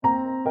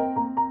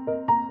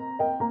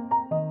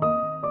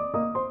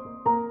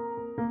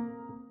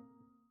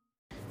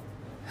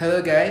Hello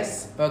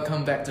guys,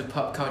 welcome back to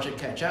Pop Culture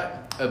Catch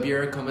Up, a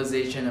beer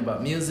conversation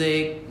about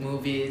music,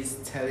 movies,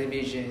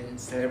 television,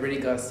 celebrity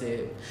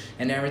gossip,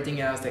 and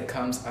everything else that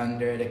comes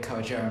under the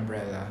culture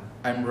umbrella.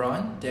 I'm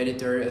Ron, the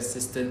editorial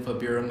assistant for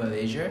Bureau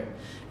Malaysia,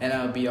 and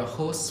I'll be your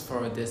host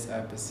for this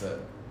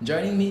episode.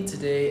 Joining me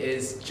today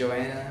is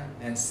Joanna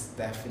and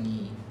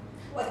Stephanie.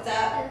 What's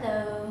up?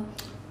 Hello.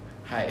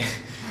 Hi.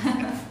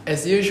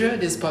 As usual,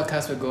 this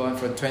podcast will go on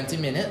for 20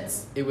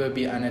 minutes. It will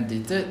be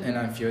unedited and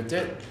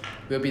unfiltered.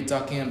 We'll be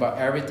talking about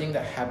everything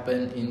that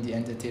happened in the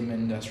entertainment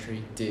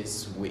industry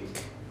this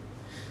week.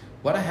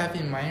 What I have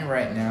in mind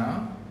right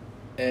now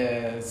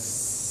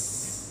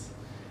is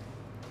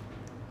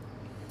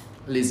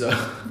Lizzo.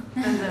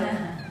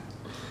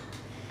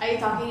 Are you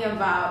talking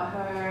about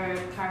her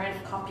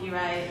current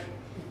copyright?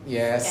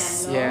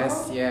 Yes,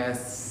 Scandal?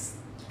 yes.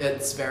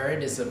 It's very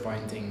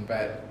disappointing,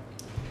 but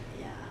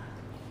Yeah.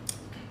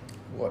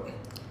 what?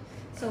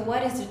 So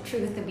what is the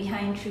truth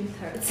behind Truth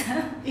Hurts?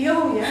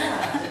 Oh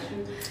yeah.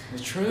 The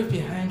truth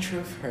behind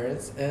Truth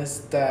Hurts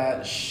is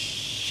that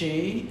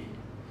she,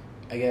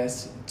 I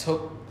guess,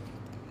 took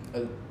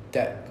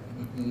that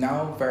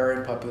now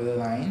very popular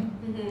line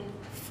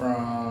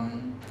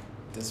from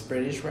this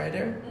British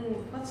writer.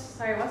 What's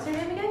her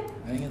name again?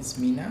 I think it's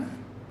Mina.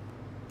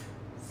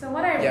 So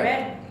what I Yeah.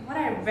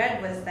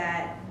 read was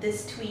that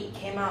this tweet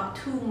came out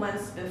 2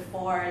 months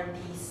before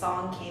the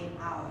song came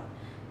out,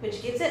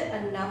 which gives it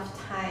enough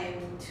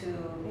time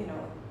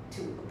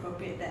to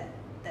appropriate that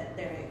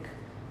lyric.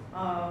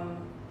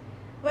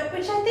 But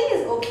which I think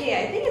is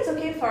okay. I think it's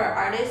okay for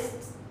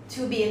artists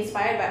to be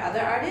inspired by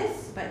other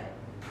artists, but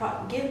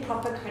give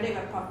proper credit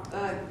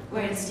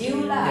where it's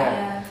due lah.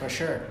 Yeah, for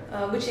sure.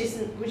 Which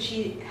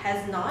she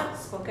has not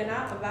spoken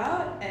out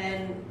about,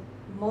 and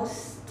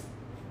most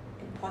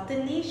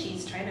importantly,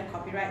 she's trying to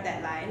copyright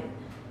that line,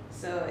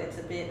 so it's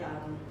a bit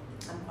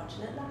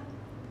unfortunate lah.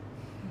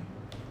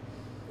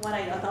 What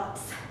are your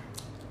thoughts?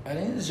 I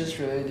think it's just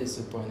really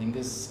disappointing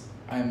because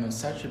I'm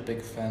such a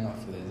big fan of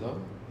Lizzo,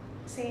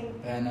 Same.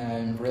 and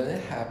I'm really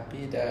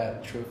happy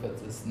that Truth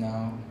Hurts is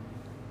now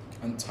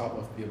on top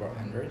of Billboard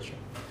 100.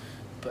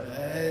 But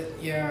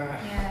yeah.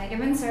 Yeah,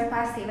 even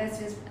surpassed Taylor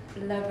Swift's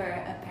Lover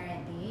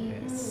apparently.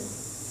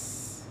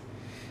 Yes.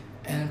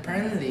 And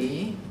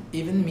apparently,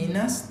 even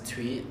Mina's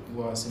tweet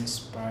was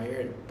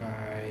inspired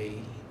by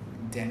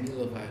Demi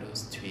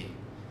Lovato's tweet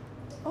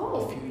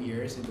a few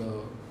years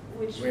ago,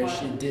 where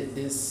she did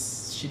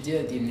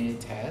a DNA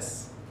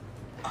test,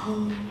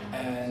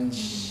 and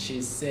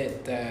she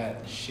said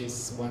that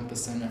she's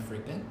 1%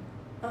 African.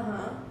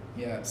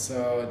 Yeah,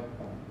 so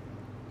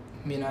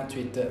Mina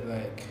tweeted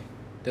like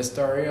the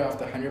story of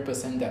the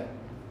 100% that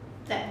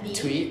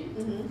tweet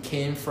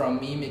came from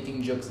me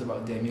making jokes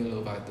about Demi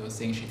Lovato,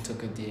 saying she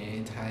took a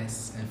DNA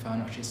test and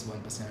found out she's 1%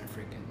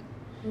 African.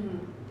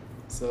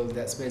 So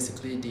that's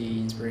basically the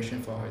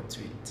inspiration for her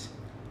tweet.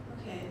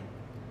 Okay.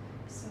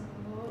 So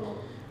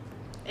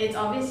it's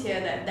obvious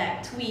here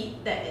that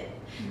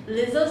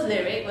Lizzo's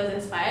lyric was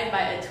inspired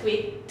by a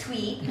tweet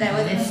that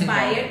was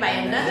inspired by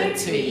another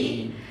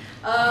tweet.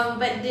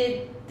 But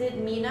did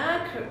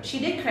Mina? She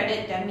did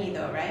credit Demi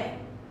though, right?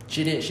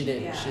 She did.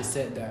 Yeah. She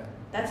said that.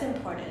 That's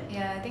important.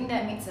 Yeah, I think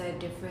that makes a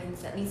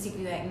difference. At least if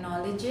you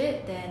acknowledge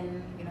it,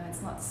 then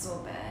it's not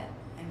so bad.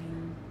 I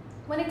mean,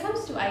 When it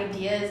comes to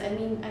ideas,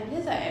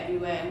 ideas are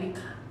everywhere, and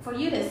for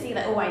you to say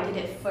like, oh, I did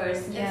it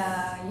first.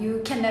 yeah,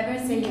 you can never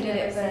say you can did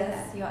never it say first.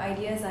 that. Your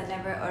ideas are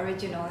never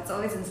original. It's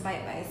always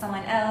inspired by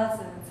someone else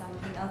and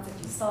something else that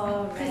you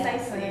saw. Read.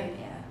 Precisely.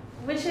 Yeah.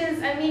 Which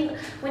is,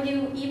 when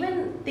you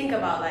even think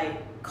about like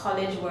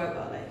college work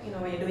or like,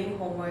 when you're doing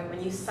homework,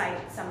 when you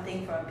cite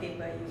something for a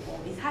paper, you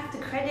always have to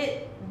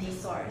credit the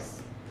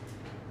source.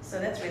 So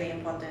that's really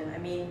important.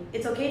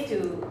 It's okay to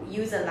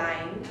use a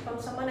line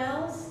from someone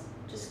else,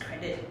 just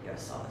credit your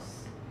source.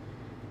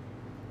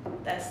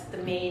 That's the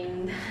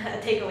main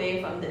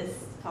takeaway from this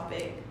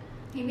topic.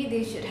 Maybe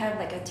they should have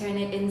like a turn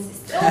it in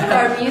system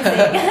for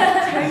music.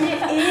 Turn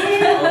it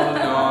in!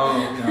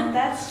 Oh no.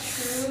 That's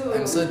true.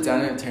 I'm so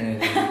done with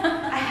Eternity.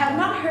 I have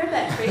not heard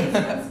that phrase.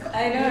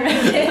 I know,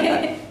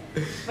 right?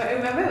 But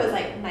remember, it was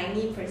like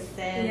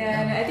 90%.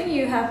 Yeah, no, I think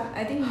you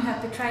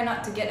have to try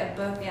not to get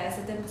above a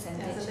certain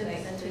percentage, Yeah, certain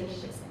like percentage.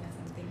 20% or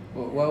something.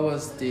 What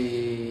was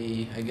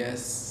the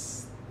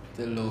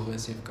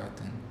lowest you've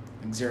gotten?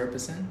 Like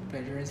 0%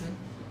 plagiarism?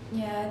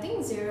 Yeah, I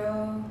think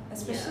 0,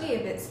 especially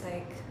if it's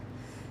like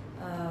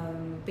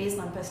based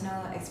on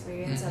personal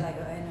experience or like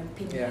an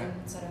opinion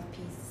sort of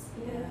piece.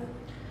 Yeah.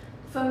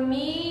 For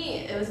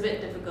me, it was a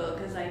bit difficult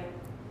because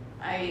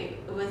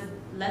it was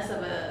less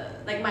of a,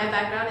 like, my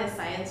background is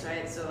science,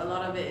 right? So a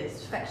lot of it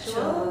is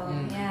factual.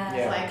 Yeah.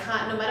 So I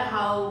can't, no matter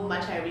how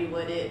much I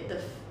reword it,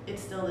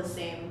 it's still the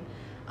same.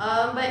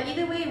 But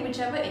either way,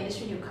 whichever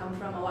industry you come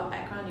from or what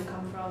background you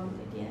come from,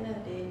 at the end of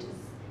the day,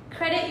 just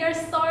credit your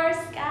source,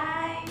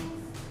 guys.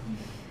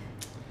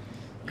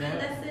 Good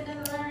lesson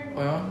to learn.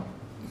 Well,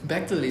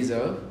 back to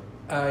Lizzo.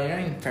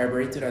 In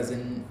February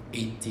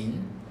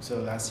 2018, so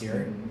last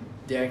year,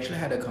 they actually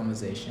had a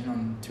conversation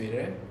on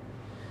Twitter.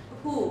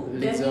 Who?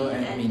 Lizzo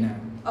Demi and Mina.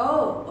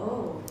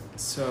 Oh.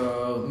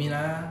 So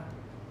Mina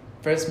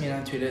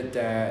tweeted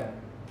that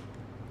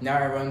now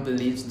everyone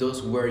believes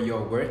those were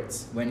your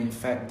words when in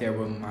fact they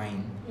were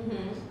mine.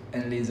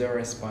 And Lizzo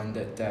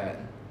responded that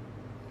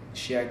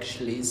she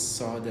actually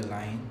saw the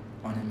line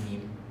on a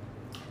meme.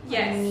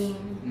 Yes.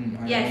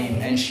 On Yes. a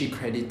meme, and she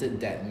credited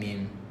that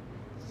meme.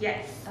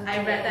 Yes, Okay. I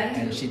read that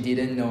too. And she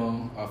didn't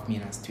know of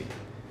Mina's tweet.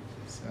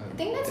 So I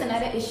think that's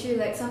another issue.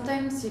 Like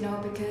sometimes,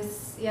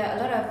 because a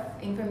lot of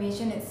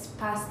information is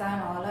passed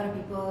down, or a lot of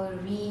people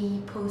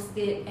repost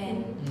it,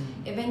 and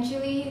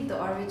eventually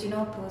the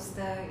original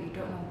poster, you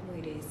don't know who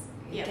it is.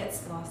 It Yep.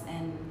 gets lost,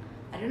 and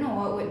I don't know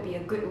what would be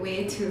a good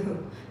way to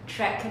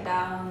track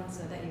down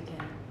so that you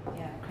can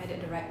credit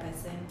the right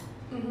person.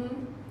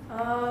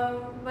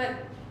 But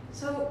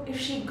so if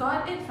she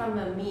got it from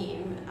a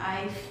meme,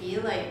 I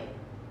feel like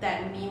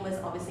that meme was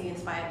obviously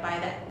inspired by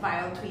that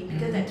viral tweet,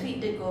 because that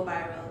tweet did go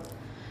viral.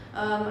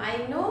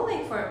 I know,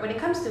 like, for when it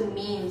comes to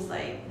memes,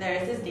 like there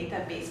is this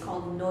database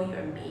called Know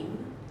Your Meme.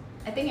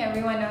 I think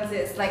everyone knows it.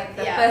 It's like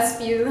the Yeah. first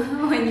few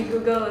when you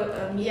Google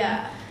a meme.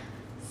 Yeah.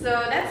 So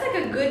that's like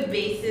a good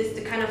basis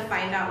to kind of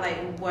find out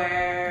like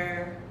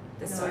where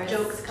The you know, source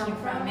jokes come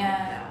came from. from,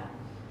 yeah.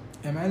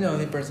 am I the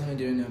only person who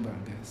didn't know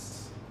about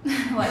this?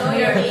 What, Know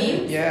Your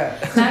Meme? Yeah.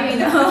 Now you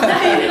know.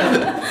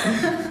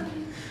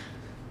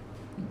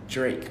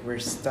 Drake, we're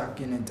stuck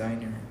in a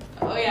diner.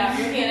 Oh yeah, I'm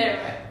looking at it.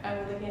 I'm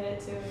looking at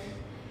it too.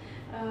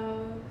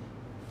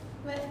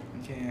 But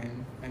Okay,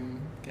 I'm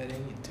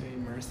getting too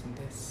immersed in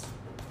this.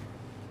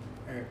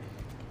 Alright.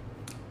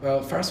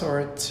 Well, fast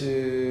forward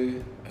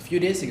to a few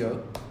days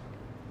ago.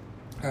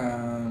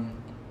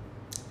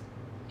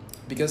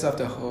 Because of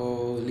the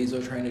whole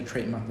Lizzo trying to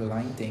trademark the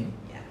line thing,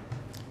 yeah.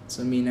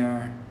 so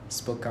Mina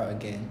spoke out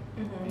again,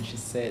 and she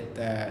said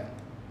that,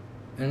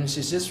 and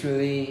she's just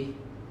really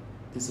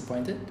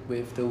disappointed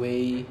with the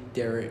way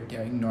they're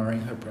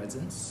ignoring her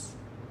presence.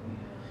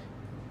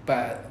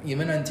 But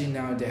even until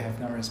now, they have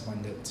not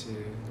responded to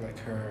like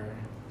her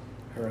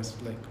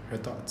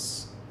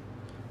thoughts.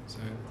 So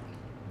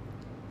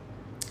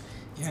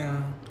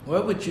yeah,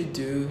 what would you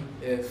do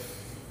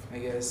if, I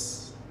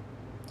guess?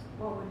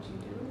 What would you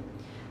do?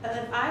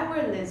 If I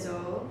were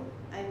Lizzo,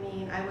 I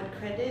mean, I would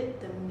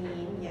credit the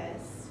meme,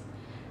 yes.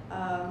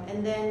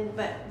 And then,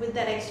 but with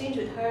that exchange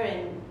with her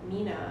and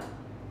Mina,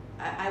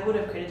 I would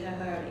have credited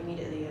her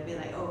immediately. I'd be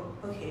like, oh,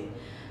 okay,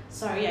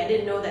 sorry, I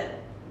didn't know that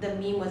the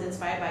meme was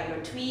inspired by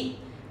your tweet,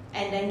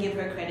 and then give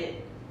her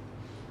credit.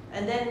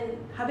 And then,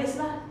 habis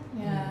lah.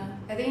 Yeah,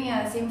 I think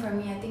same for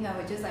me. I think I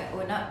would just like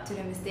own up to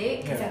the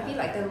mistake, because I feel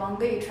like the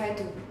longer you try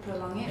to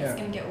prolong it, it's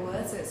gonna get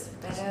worse. So it's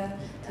better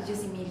to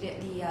just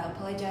immediately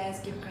apologize,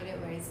 give credit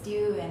where it's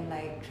due, and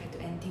like try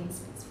to end things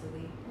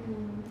peacefully.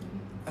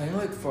 I know,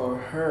 like for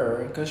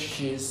her,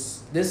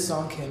 because this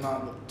song came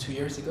out 2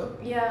 years ago,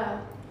 Yeah.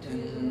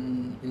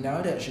 and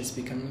now that she's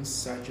becoming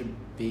such a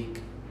big,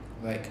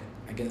 like,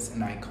 I guess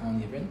an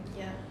icon even.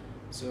 Yeah.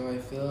 So I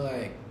feel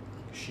like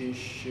she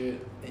should,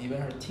 even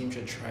her team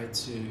should try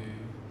to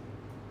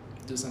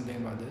do something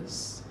about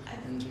this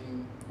and to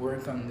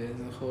work on this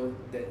whole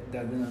that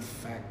doesn't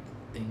affect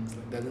things,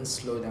 like doesn't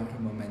slow down her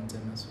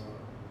momentum as well.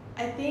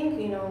 I think,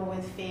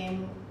 with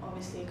fame,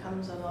 obviously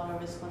comes a lot of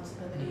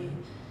responsibility.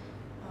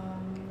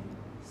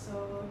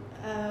 So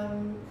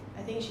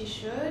I think she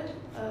should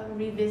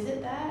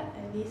revisit that,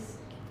 at least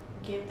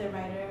give the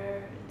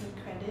writer the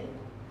credit.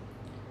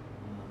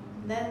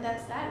 Then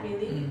that's that,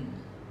 really.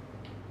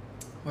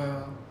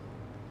 Well,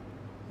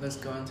 let's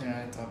go on to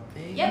another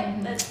topic.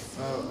 Yep, that's.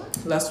 Well,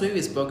 last week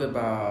we spoke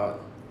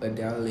about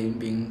Adele Lim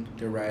being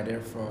the writer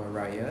for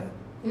Raya.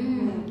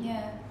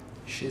 Yeah.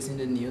 She's in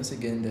the news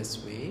again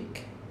this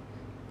week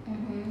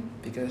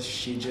because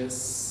she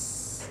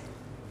just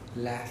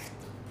left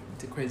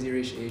the Crazy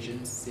Rich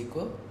Asians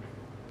sequel.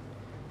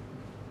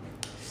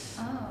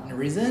 Oh. The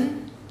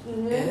reason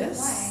is,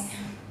 Why?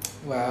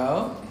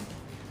 well,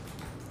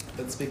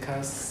 it's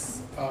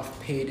because of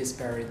pay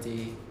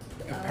disparity.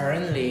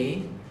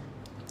 Apparently,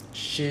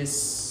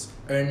 she's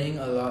earning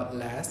a lot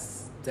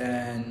less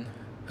than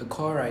her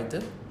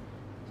co-writer,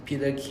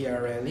 Peter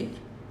Chiarelli.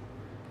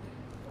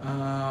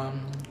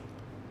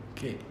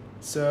 Okay,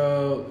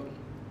 so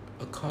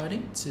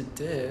according to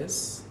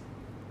this,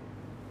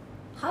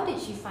 How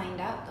did she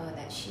find out though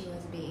that she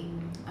was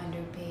being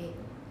underpaid?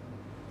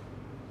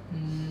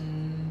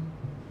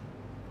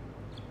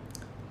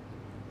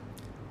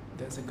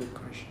 that's a good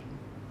question.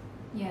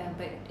 Yeah,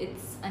 but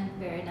it's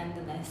unfair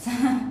nonetheless.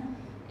 I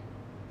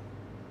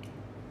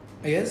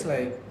guess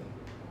like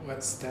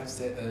what Steph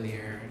said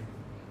earlier,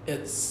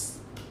 it's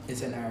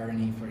an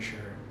irony for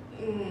sure.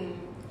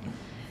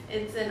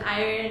 It's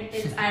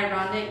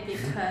ironic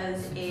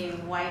because a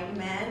white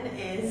man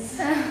is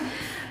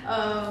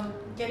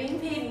getting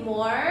paid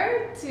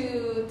more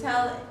to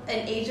tell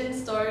an Asian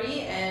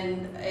story,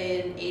 and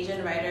an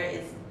Asian writer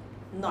is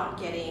not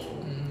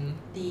getting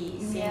the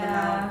same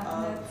amount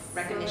of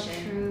recognition.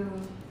 So true.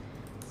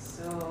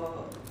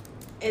 So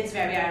it's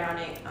very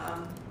ironic.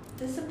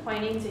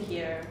 Disappointing to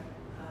hear.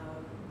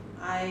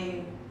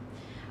 I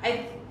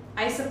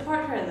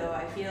support her though.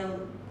 I feel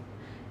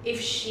if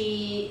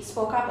she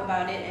spoke up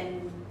about it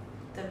and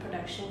the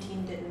production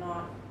team did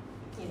not,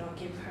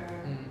 give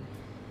her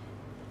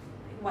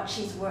what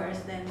she's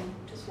worth, then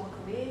just walk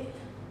away.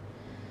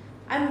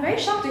 I'm very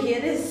shocked to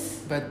hear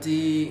this. But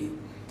the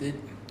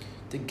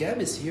gap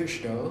is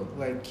huge though.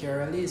 Like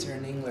Kiara Lee is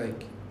earning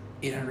like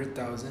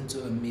 800,000 to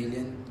 $1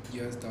 million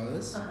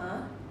US.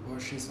 Well,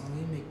 she's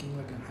only making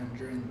like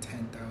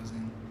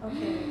 110,000.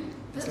 Okay.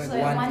 It's That's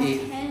like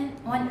 1/8.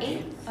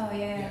 1/8? Oh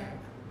yeah.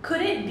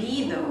 Could it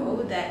be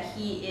though that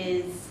he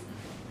is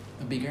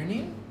A bigger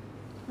name?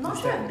 not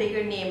Is sure that- a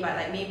bigger name, but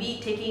like maybe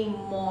taking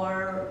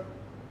more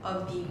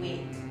of the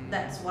weight?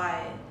 That's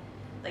why,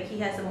 like he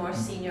has a more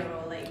senior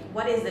role. Like,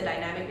 what is the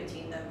dynamic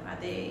between them? Are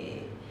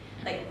they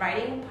like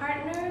writing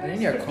partners? I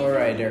think they're 50-50?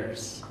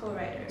 co-writers.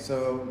 Co-writers.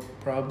 So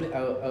probably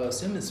I'll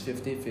assume it's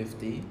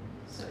 50-50.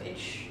 So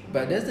it's.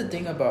 But that's the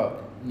thing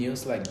about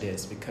news like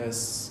this,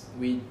 because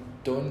we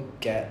don't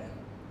get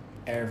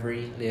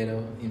every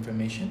little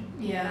information.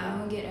 Yeah, I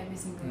won't get every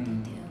single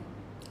detail.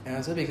 And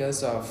also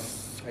because of,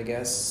 I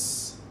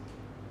guess,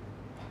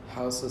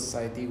 how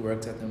society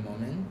works at the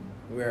moment,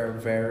 we're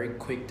very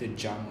quick to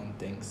jump on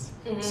things.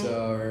 Mhm.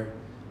 So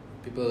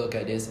people look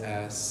at this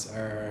as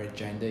a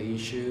gender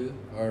issue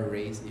or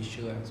race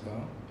issue as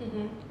well.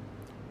 Mm-hmm.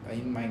 But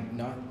it might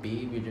not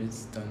be, we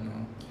just don't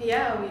know.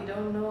 Yeah, we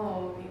don't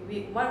know.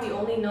 What we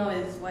only know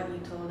is what you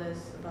told us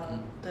about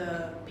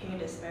the pay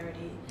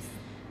disparity.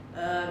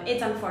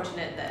 It's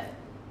unfortunate that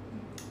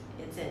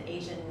it's an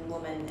Asian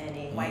woman and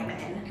a white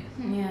man,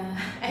 Yeah.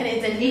 and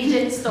it's an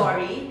Asian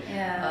story.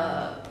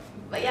 Yeah.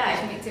 But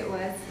yeah, Which makes it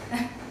worse.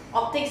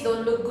 optics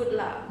don't look good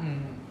lah.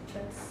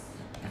 That's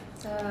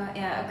So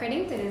yeah,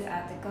 according to this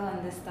article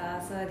on the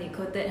Star, so they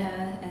quoted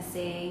her as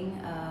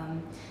saying,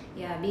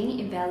 being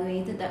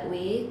evaluated that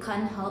way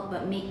can't help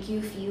but make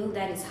you feel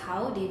that is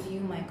how they view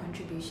my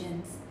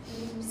contributions.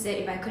 She said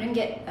if I couldn't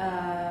get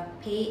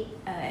paid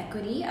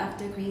equity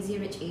after Crazy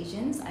Rich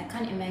Asians, I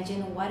can't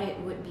imagine what it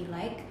would be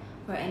like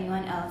for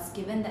anyone else,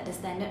 given that the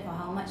standard for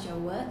how much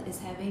you're worth is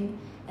having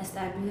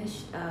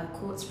established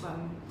quotes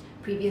from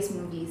previous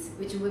movies,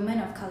 which women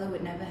of color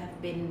would never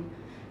have been,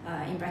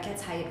 in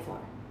brackets, hired for.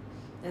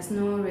 There's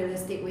no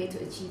realistic way to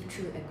achieve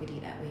true equity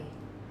that way.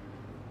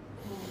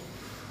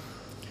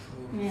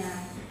 Yeah,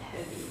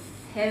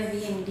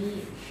 heavy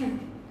indeed.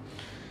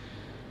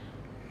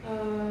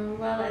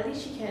 well, at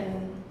least she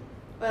can.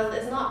 Well,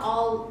 it's not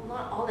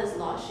all is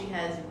lost. She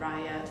has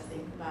Raya to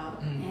think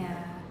about.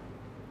 Yeah.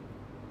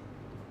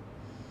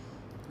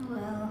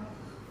 Well.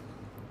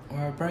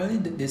 Well, apparently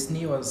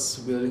Disney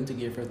was willing to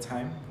give her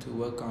time to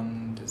work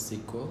on the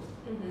sequel.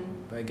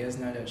 But I guess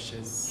now that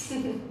she's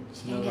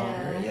no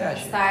longer,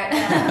 Start.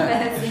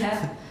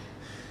 Yeah.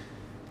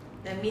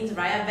 That means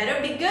Raya better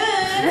be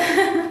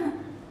good.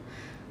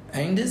 I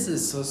think this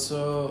is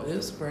also, it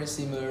was very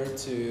similar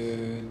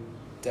to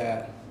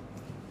that,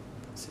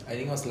 I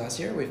think it was last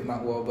year with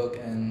Mark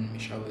Wahlberg and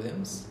Michelle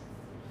Williams.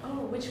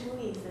 Oh, which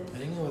movie is this? I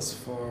think it was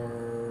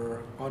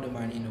for All the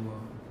Money in the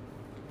World.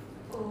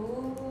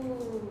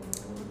 Oh,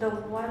 the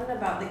one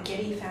about the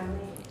Getty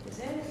family, is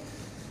it?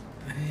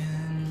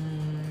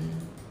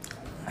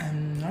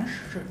 I'm not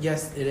sure.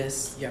 Yes, it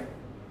is. Yeah.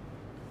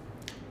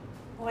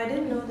 Oh, I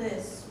didn't know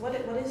this. What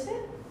is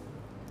it?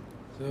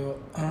 So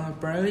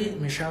apparently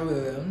Michelle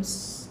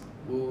Williams,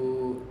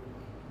 who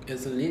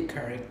is the lead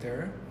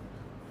character,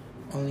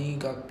 only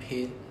got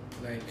paid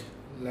like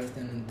less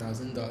than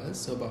 $1,000,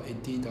 so about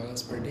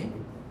 $80 per day.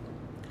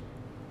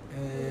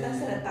 Less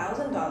than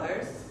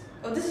 $1,000.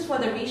 Oh, this is for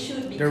the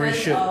reshoot because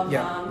The reshoot, of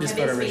yeah, this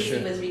Kevin for the Spacey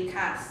reshoot. was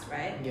recast,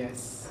 right?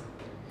 Yes.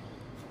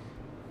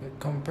 But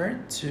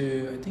compared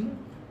to, I think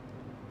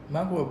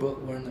Mark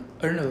Wahlberg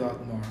earn a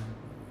lot more.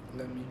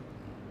 Let me.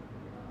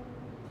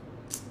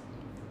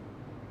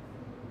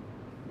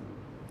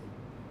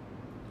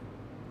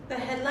 The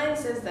headline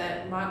says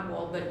that Mark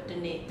Wahlberg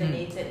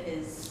donated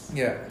his Earnings.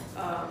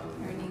 Yeah.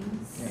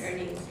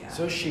 earnings. Yeah.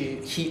 So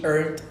he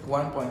earned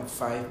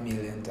 $1.5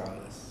 million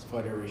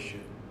for the reshoot.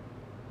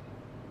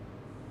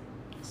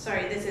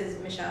 Sorry, this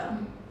is Michelle.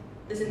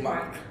 This is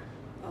Mark.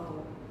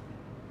 Oh.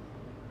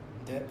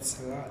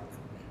 That's a lot.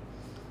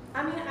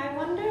 I mean, I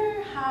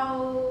wonder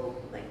how,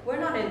 like, we're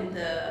not in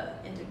the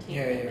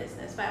entertainment Yeah.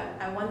 business, but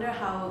I wonder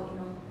how,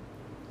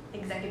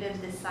 executives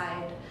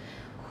decide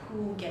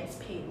who gets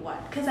paid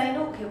what. Because I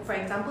know, okay, for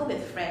example,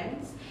 with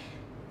Friends,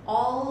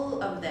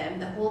 all of them,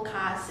 the whole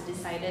cast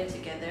decided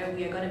together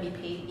we are going to be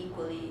paid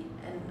equally.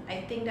 And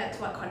I think that's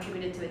what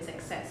contributed to its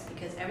success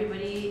because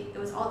everybody, it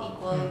was all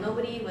equal.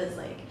 Nobody was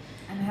like,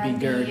 Unhappy,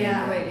 Bigger than-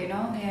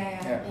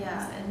 Yeah.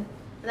 yeah, and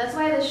that's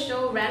why the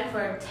show ran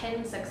for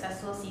 10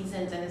 successful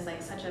seasons and it's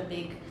like such a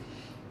big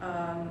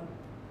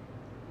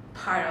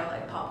part of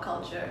like pop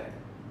culture.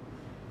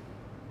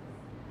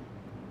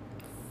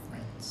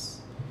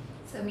 Friends.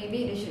 So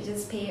maybe they should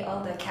just pay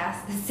all the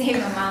cast the same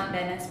amount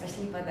then,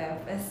 especially for the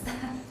first.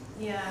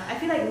 Yeah, I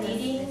feel like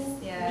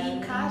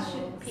lead cast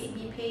leading should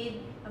be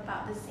paid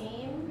about the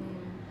same.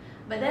 Mm.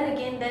 But then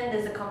again, then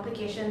there's the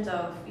complications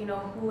of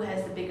who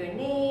has the bigger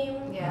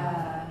name.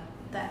 Yeah.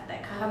 That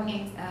kind How of.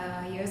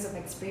 many years years of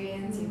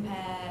experience you've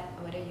had,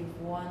 whether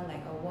you've won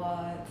like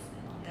awards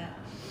and all that.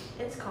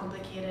 It's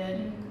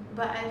complicated,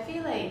 but I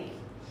feel like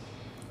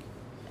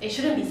it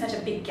shouldn't be such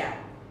a big gap.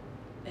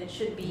 It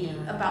should be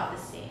about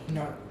the same.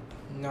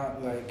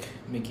 Not like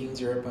making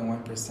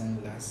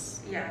 0.1%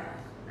 less. Yeah.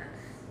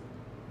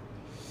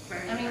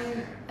 I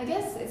mean, I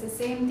guess it's the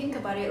same. Think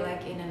about it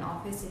like in an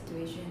office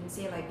situation.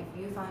 Say like if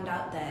you found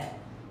out that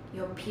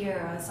your peer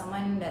or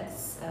someone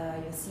that's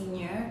your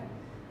senior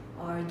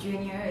or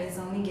junior is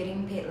only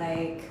getting paid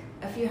like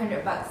a few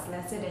 $100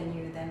 lesser than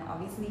you, then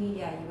obviously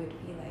you would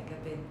feel like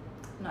a bit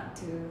not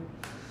too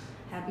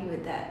happy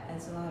with that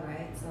as well,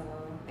 right? So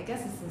I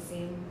guess it's the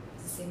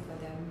same for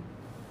them.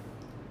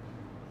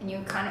 And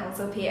you can't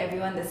also pay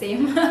everyone the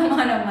same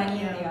amount of money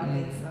in the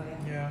office. So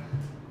yeah.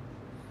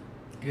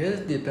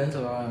 It depends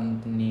a lot on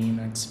the name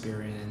and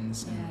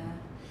experience. And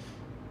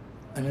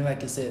I mean,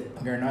 like you said,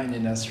 we're not in the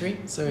industry,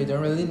 so we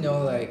don't really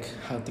know like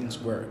how things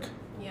work.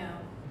 Yeah.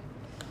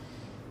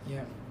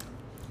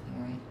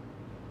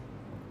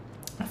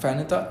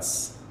 Final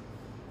thoughts?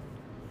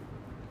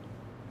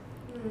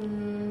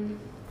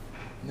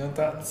 No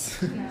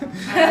thoughts?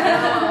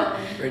 No.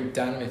 We're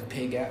done with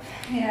pay gap.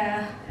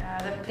 Yeah.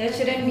 There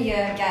shouldn't be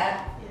a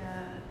gap.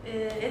 Yeah.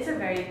 It's a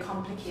very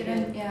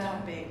complicated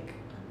topic.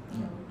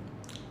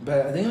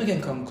 But I think we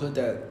can conclude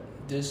that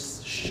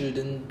this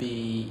shouldn't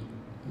be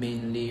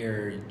mainly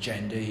a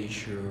gender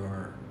issue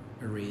or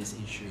a race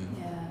issue.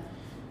 Yeah.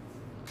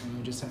 And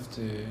we just have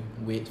to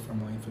wait for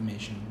more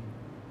information.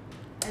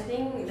 I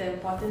think the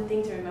important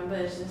thing to remember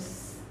is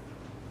just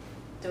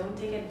don't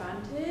take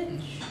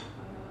advantage,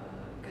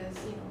 because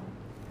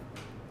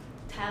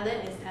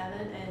talent is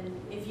talent, and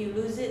if you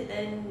lose it,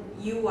 then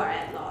you are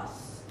at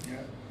loss.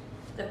 Yeah.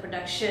 The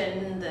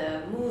production,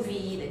 the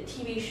movie, the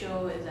TV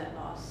show is at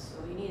loss.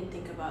 So you need to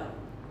think about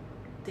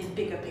the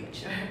bigger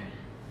picture.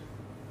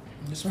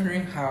 I'm just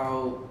wondering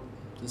how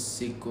the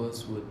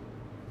sequels would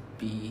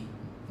be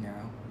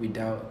now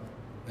without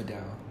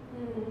Adele.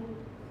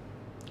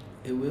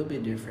 It will be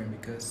different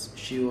because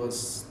she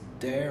was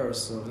there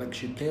also, like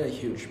she played a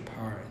huge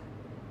part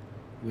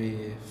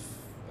with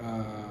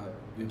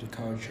the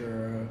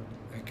culture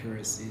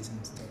accuracies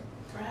and stuff.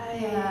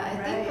 Right. Yeah,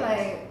 I think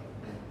like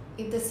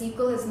if the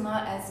sequel is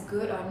not as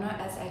good or not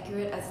as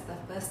accurate as the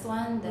first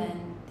one,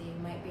 then they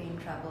might be in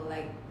trouble.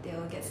 Like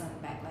they'll get some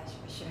backlash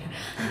for sure.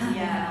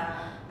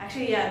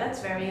 Actually, that's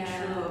very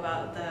true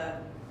about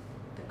the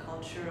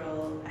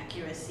cultural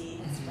accuracy.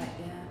 That's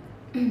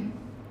right.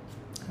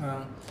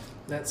 Well,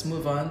 let's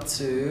move on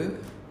to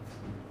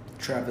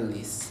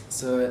Travelese.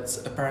 So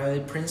it's apparently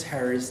Prince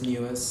Harry's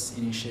newest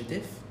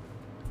initiative.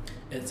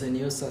 It's a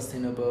new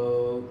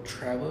sustainable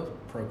travel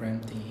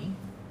program thingy.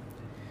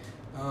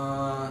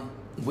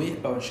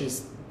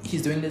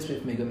 He's doing this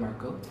with Meghan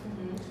Markle,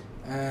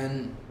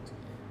 and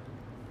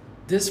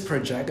this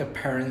project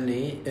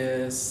apparently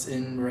is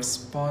in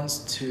response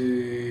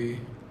to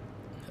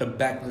a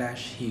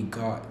backlash he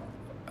got,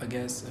 I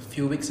guess, a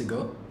few weeks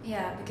ago.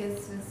 Yeah,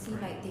 because was he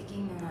like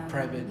taking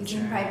private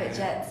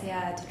jets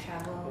to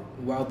travel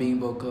while being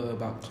vocal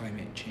about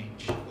climate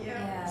change. So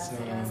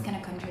it was kind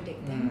of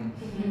contradicting.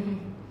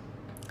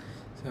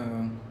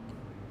 So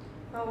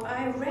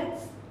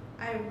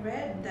I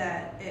read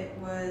that it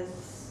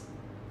was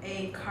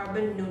a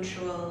carbon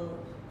neutral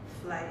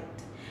flight,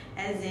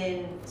 as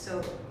in,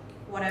 so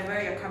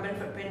whatever your carbon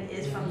footprint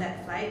is from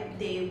that flight,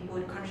 they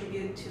would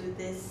contribute to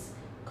this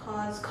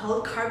cause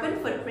called carbon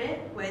footprint,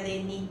 where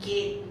they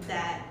negate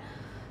that.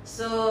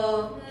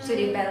 So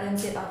they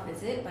balance it off,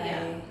 is it,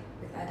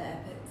 with other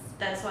efforts?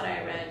 That's what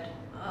I read.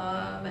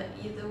 But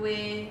either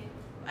way,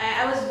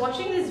 I was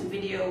watching this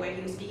video where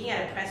he was speaking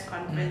at a press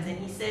conference, and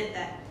he said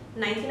that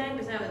 99%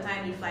 of the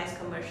time he flies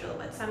commercial,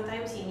 but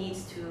sometimes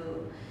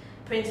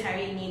Prince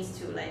Harry needs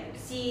to like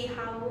see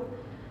how,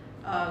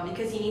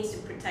 because he needs to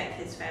protect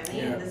his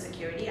family and the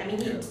security. I mean,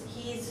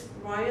 he's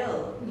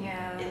royal.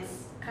 Yeah.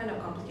 It's kind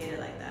of complicated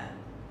like that.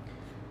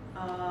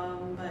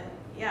 But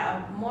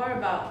more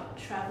about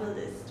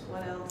Travelist.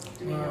 What else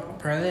do we know?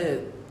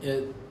 Apparently,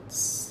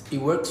 it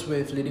works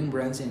with leading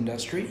brands in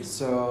industry,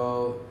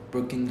 so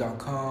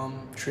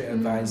Booking.com,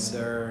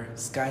 TripAdvisor,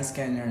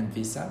 Skyscanner, and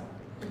Visa.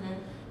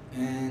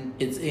 And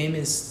its aim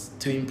is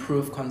to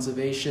improve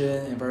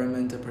conservation,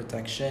 environmental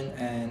protection,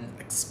 and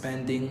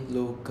expanding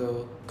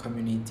local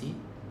community,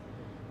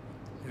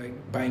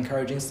 like by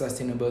encouraging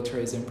sustainable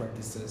tourism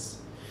practices.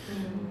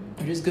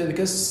 Which is good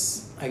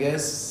because I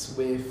guess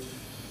with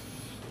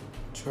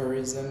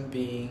tourism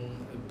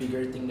being a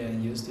bigger thing than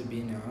it used to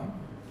be now,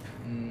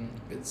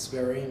 it's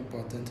very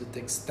important to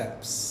take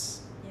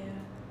steps.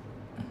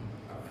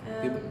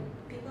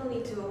 People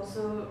need to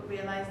also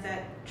realize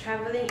that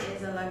traveling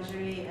is a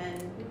luxury,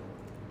 and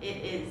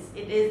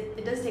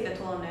it does take a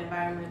toll on the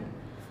environment,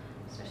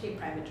 especially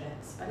private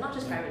jets, but not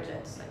just private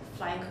jets, like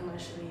flying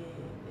commercially.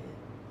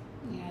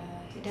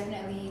 It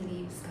definitely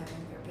leaves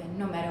carbon footprint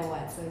no matter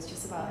what, so it's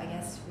just about, I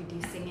guess,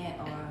 reducing it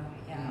or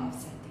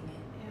offsetting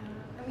it.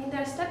 I mean,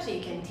 there are steps that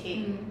you can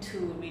take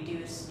to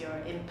reduce your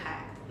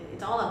impact.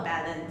 It's all a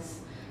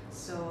balance.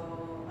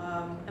 So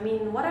I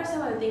mean, what are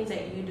some of the things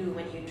that you do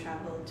when you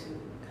travel to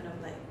kind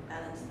of like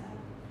balance that?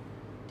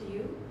 Do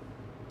you?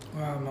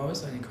 Well, I'm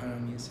always on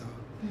economy, so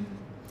Mm.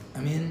 I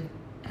mean,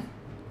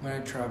 when I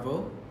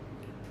travel,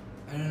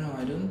 I don't know.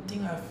 I don't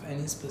think I have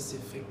any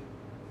specific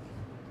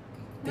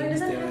No, it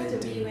things doesn't that have I to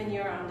do. be when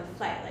you're on the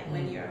flight, like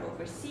when you're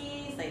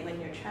overseas, like when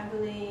you're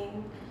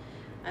traveling.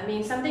 I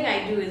mean, something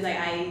I do is like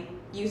I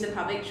use the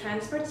public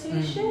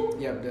transportation.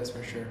 Yep, that's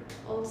for sure.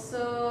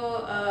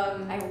 Also,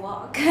 I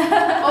walk.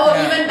 oh,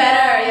 Yeah. even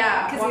better,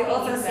 yeah. Because you walking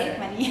also is save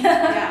better. money.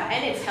 Yeah,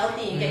 and it's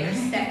healthy. You get your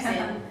steps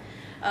in.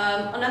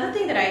 Another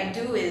thing that I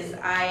do is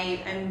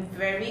I am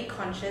very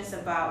conscious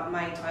about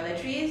my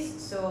toiletries,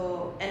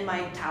 so and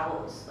my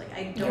towels. Like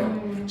I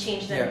don't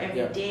change them Yeah, every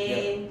yeah,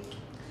 day.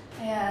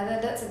 Yeah,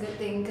 that's a good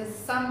thing because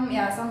some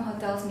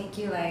hotels make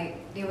you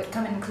like they would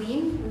come and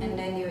clean and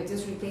then you would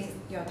just replace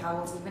your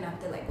towels even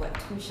after like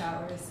 2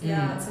 showers.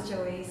 Yeah. It's such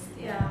a waste.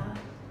 Yeah.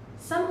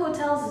 Some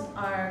hotels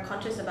are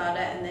conscious about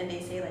that, and then they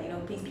say like,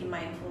 please be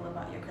mindful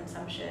about your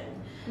consumption.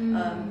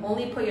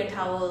 Only put your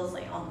towels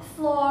like on the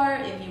floor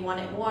if you want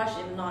it washed.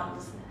 If not,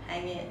 just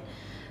hang it.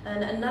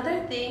 And another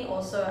thing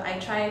also, I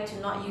try to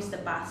not use the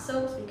bath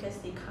soaps because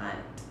they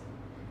can't.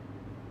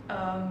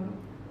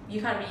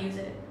 You can't reuse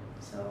it.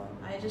 So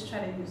I just try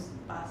to use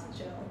bath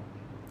gel,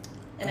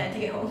 and I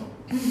take it home.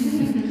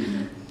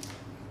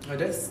 Oh,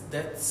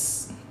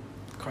 that's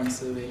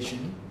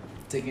conservation.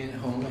 Taking it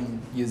home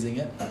and using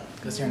it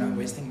because you're not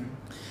wasting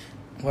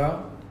it.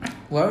 Well,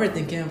 while we're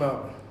thinking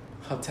about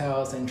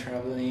hotels and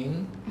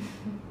traveling,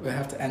 we'll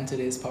have to end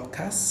today's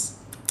podcast.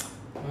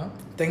 Well,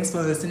 thanks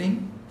for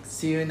listening.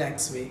 See you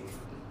next week.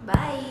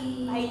 Bye.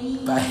 Bye.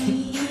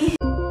 Bye.